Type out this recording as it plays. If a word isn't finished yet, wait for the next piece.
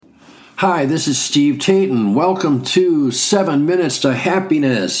Hi, this is Steve Tayton. Welcome to 7 Minutes to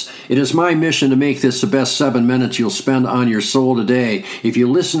Happiness. It is my mission to make this the best 7 minutes you'll spend on your soul today. If you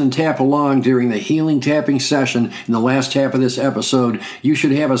listen and tap along during the healing tapping session in the last half of this episode, you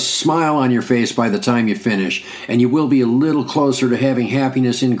should have a smile on your face by the time you finish, and you will be a little closer to having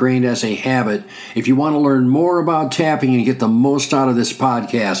happiness ingrained as a habit. If you want to learn more about tapping and get the most out of this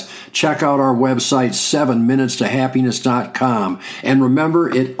podcast, check out our website, 7minutes-to-happiness.com. And remember,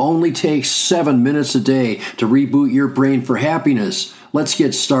 it only takes 7 minutes a day to reboot your brain for happiness. Let's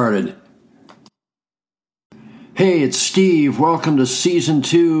get started. Hey, it's Steve. Welcome to Season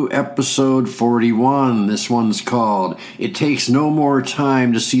 2, Episode 41. This one's called, It Takes No More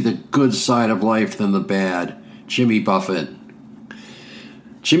Time to See the Good Side of Life Than the Bad. Jimmy Buffett.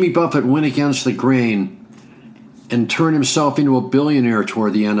 Jimmy Buffett went against the grain and turned himself into a billionaire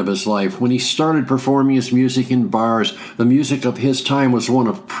toward the end of his life. When he started performing his music in bars, the music of his time was one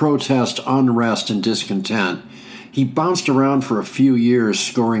of protest, unrest, and discontent. He bounced around for a few years,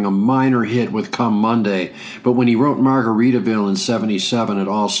 scoring a minor hit with Come Monday, but when he wrote Margaritaville in '77, it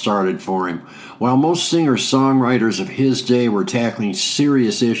all started for him. While most singer-songwriters of his day were tackling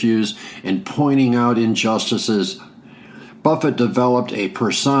serious issues and pointing out injustices, Buffett developed a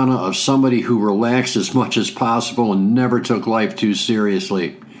persona of somebody who relaxed as much as possible and never took life too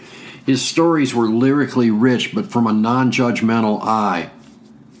seriously. His stories were lyrically rich, but from a non-judgmental eye.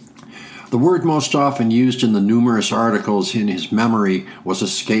 The word most often used in the numerous articles in his memory was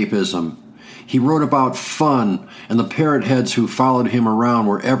escapism. He wrote about fun, and the parrot heads who followed him around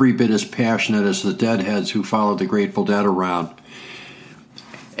were every bit as passionate as the deadheads who followed the Grateful Dead around.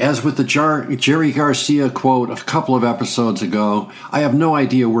 As with the Jerry Garcia quote a couple of episodes ago, I have no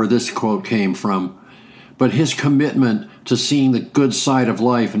idea where this quote came from, but his commitment to seeing the good side of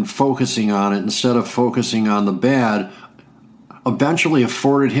life and focusing on it instead of focusing on the bad eventually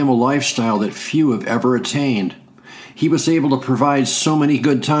afforded him a lifestyle that few have ever attained. He was able to provide so many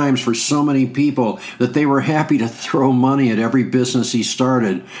good times for so many people that they were happy to throw money at every business he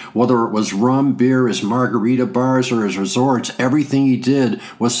started. Whether it was rum, beer, his margarita bars, or his resorts, everything he did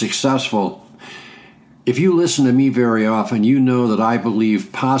was successful. If you listen to me very often, you know that I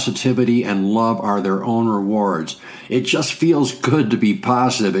believe positivity and love are their own rewards. It just feels good to be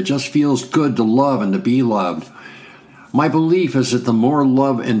positive. It just feels good to love and to be loved. My belief is that the more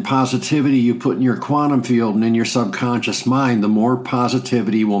love and positivity you put in your quantum field and in your subconscious mind, the more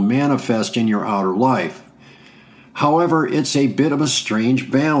positivity will manifest in your outer life. However, it's a bit of a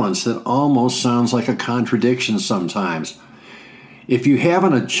strange balance that almost sounds like a contradiction sometimes. If you have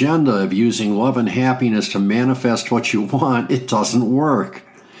an agenda of using love and happiness to manifest what you want, it doesn't work.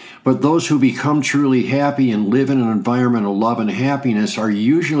 But those who become truly happy and live in an environment of love and happiness are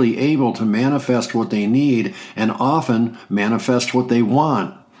usually able to manifest what they need and often manifest what they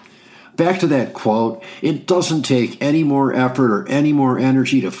want. Back to that quote, it doesn't take any more effort or any more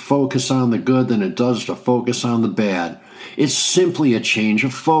energy to focus on the good than it does to focus on the bad. It's simply a change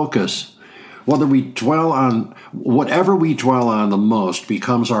of focus. Whatever we dwell on the most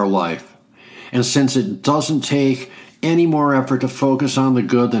becomes our life. And since it doesn't take any more effort to focus on the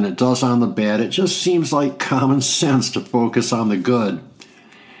good than it does on the bad, it just seems like common sense to focus on the good.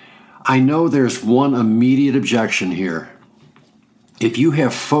 I know there's one immediate objection here. If you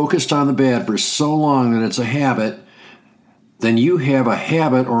have focused on the bad for so long that it's a habit, then you have a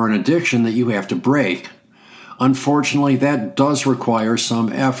habit or an addiction that you have to break. Unfortunately, that does require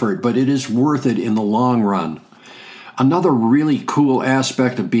some effort, but it is worth it in the long run. Another really cool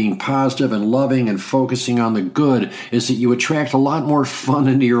aspect of being positive and loving and focusing on the good is that you attract a lot more fun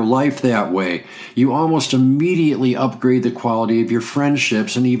into your life that way. You almost immediately upgrade the quality of your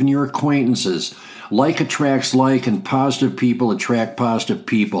friendships and even your acquaintances. Like attracts like, and positive people attract positive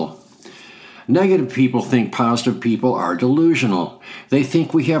people. Negative people think positive people are delusional. They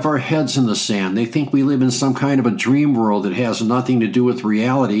think we have our heads in the sand. They think we live in some kind of a dream world that has nothing to do with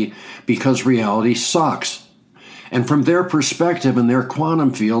reality because reality sucks. And from their perspective and their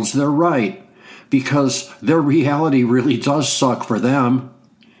quantum fields, they're right, because their reality really does suck for them.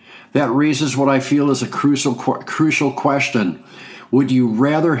 That raises what I feel is a crucial question. Would you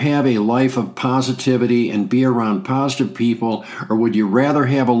rather have a life of positivity and be around positive people, or would you rather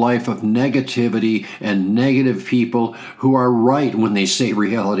have a life of negativity and negative people who are right when they say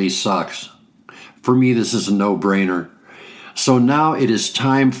reality sucks? For me, this is a no-brainer. So now it is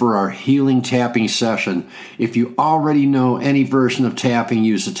time for our healing tapping session. If you already know any version of tapping,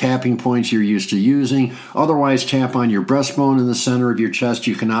 use the tapping points you're used to using. Otherwise, tap on your breastbone in the center of your chest.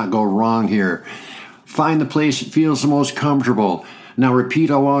 You cannot go wrong here. Find the place that feels the most comfortable. Now repeat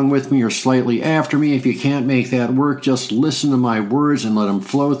along with me or slightly after me. If you can't make that work, just listen to my words and let them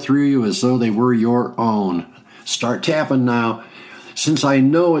flow through you as though they were your own. Start tapping now. Since I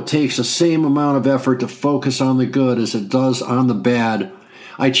know it takes the same amount of effort to focus on the good as it does on the bad,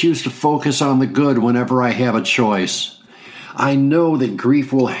 I choose to focus on the good whenever I have a choice. I know that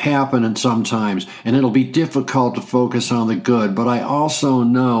grief will happen sometimes, and it'll be difficult to focus on the good, but I also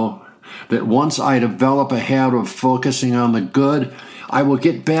know that once I develop a habit of focusing on the good, I will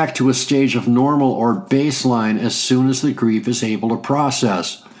get back to a stage of normal or baseline as soon as the grief is able to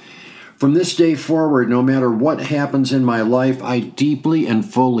process. From this day forward, no matter what happens in my life, I deeply and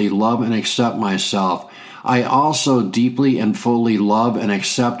fully love and accept myself. I also deeply and fully love and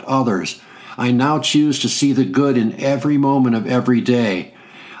accept others. I now choose to see the good in every moment of every day.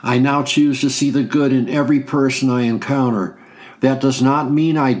 I now choose to see the good in every person I encounter. That does not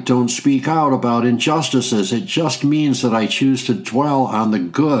mean I don't speak out about injustices. It just means that I choose to dwell on the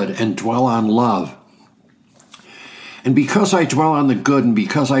good and dwell on love. And because I dwell on the good and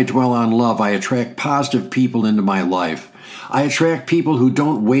because I dwell on love, I attract positive people into my life. I attract people who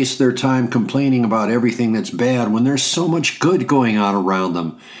don't waste their time complaining about everything that's bad when there's so much good going on around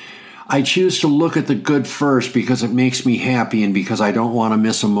them. I choose to look at the good first because it makes me happy and because I don't want to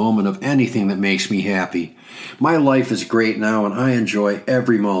miss a moment of anything that makes me happy. My life is great now and I enjoy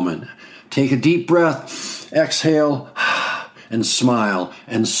every moment. Take a deep breath, exhale, and smile,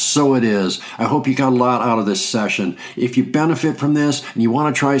 and so it is. I hope you got a lot out of this session. If you benefit from this and you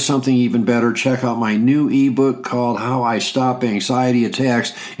want to try something even better, check out my new ebook called How I Stop Anxiety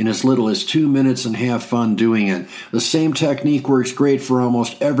Attacks in as little as 2 minutes and have fun doing it. The same technique works great for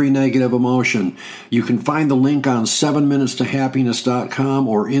almost every negative emotion. You can find the link on 7minutstohappiness.com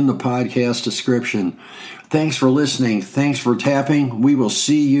or in the podcast description. Thanks for listening. Thanks for tapping. We will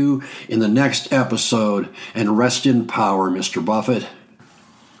see you in the next episode. And rest in power, Mr. Buffett.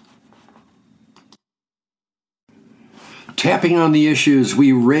 Tapping on the issues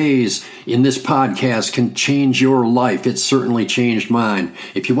we raise in this podcast can change your life. It certainly changed mine.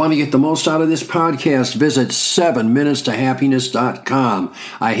 If you want to get the most out of this podcast, visit 7minutstohappiness.com.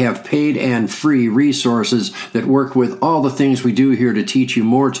 I have paid and free resources that work with all the things we do here to teach you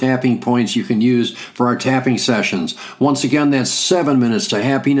more tapping points you can use for our tapping sessions. Once again, that's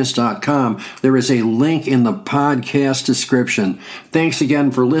 7minutstohappiness.com. There is a link in the podcast description. Thanks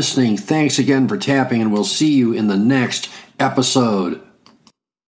again for listening. Thanks again for tapping, and we'll see you in the next episode.